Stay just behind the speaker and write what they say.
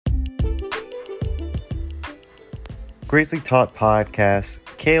Grizzly Talk Podcast,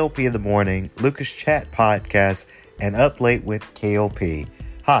 KLP in the Morning, Lucas Chat Podcast, and Up Late with KLP.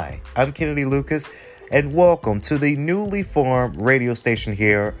 Hi, I'm Kennedy Lucas, and welcome to the newly formed radio station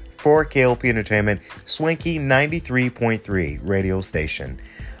here for KLP Entertainment, Swanky 93.3 radio station.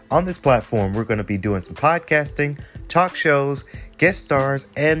 On this platform, we're going to be doing some podcasting, talk shows, guest stars,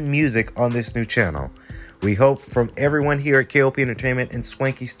 and music on this new channel. We hope from everyone here at KLP Entertainment and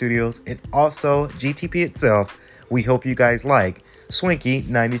Swanky Studios, and also GTP itself, we hope you guys like Swanky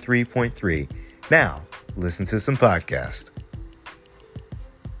 93.3. Now, listen to some podcast.